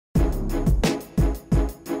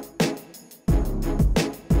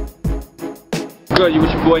good? You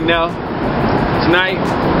with your boy Nell. Tonight,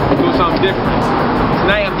 I'm doing something different.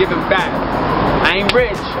 Tonight, I'm giving back. I ain't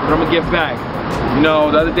rich, but I'm gonna give back. You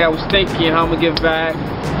know, the other day I was thinking how I'm gonna give back,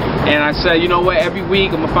 and I said, you know what? Every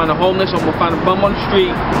week, I'm gonna find a homeless, I'm gonna find a bum on the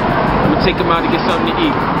street, I'm gonna take him out to get something to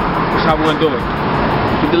eat. That's how we're gonna do it.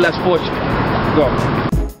 Give the less fortunate. Go.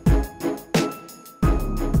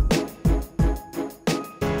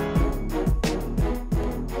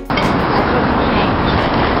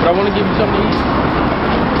 But I want to give you something to eat.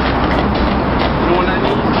 You know what I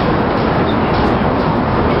need?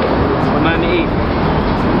 I want nothing to eat.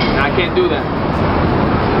 Now, I can't do that.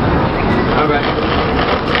 Alright.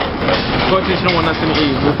 Unfortunately, you don't want nothing to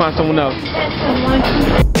eat. We'll find someone else.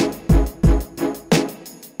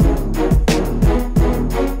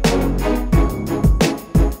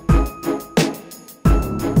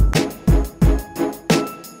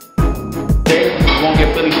 You won't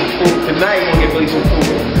get Billy some food. Tonight, you won't get Billy some food.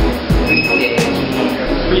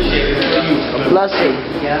 Appreciate it. For you. A blessing.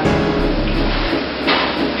 Yeah.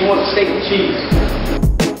 You want steak and cheese.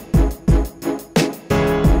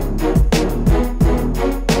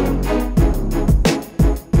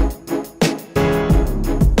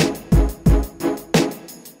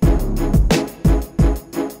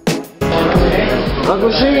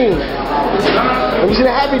 Uncle Sheen, let me see the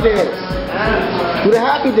happy dance. Do the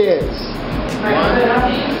happy dance.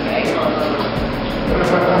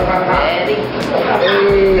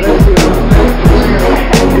 Hey, let's see.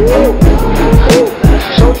 Woo. Woo.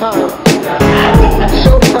 Showtime.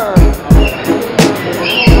 Showtime.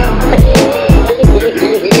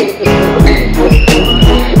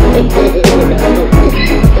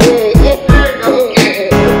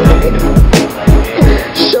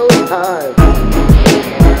 Showtime.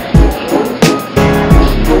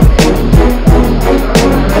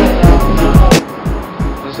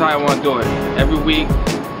 This is how I want to do it. Every week,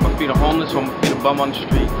 I'm going to feed a homeless or I'm going to feed a bum on the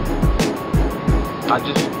street. I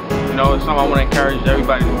just, you know, it's something I want to encourage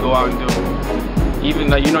everybody to go out and do. Even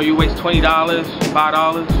though, you know, you waste $20,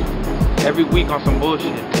 $5 every week on some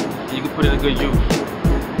bullshit. You can put it to good use.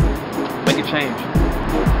 Make a change.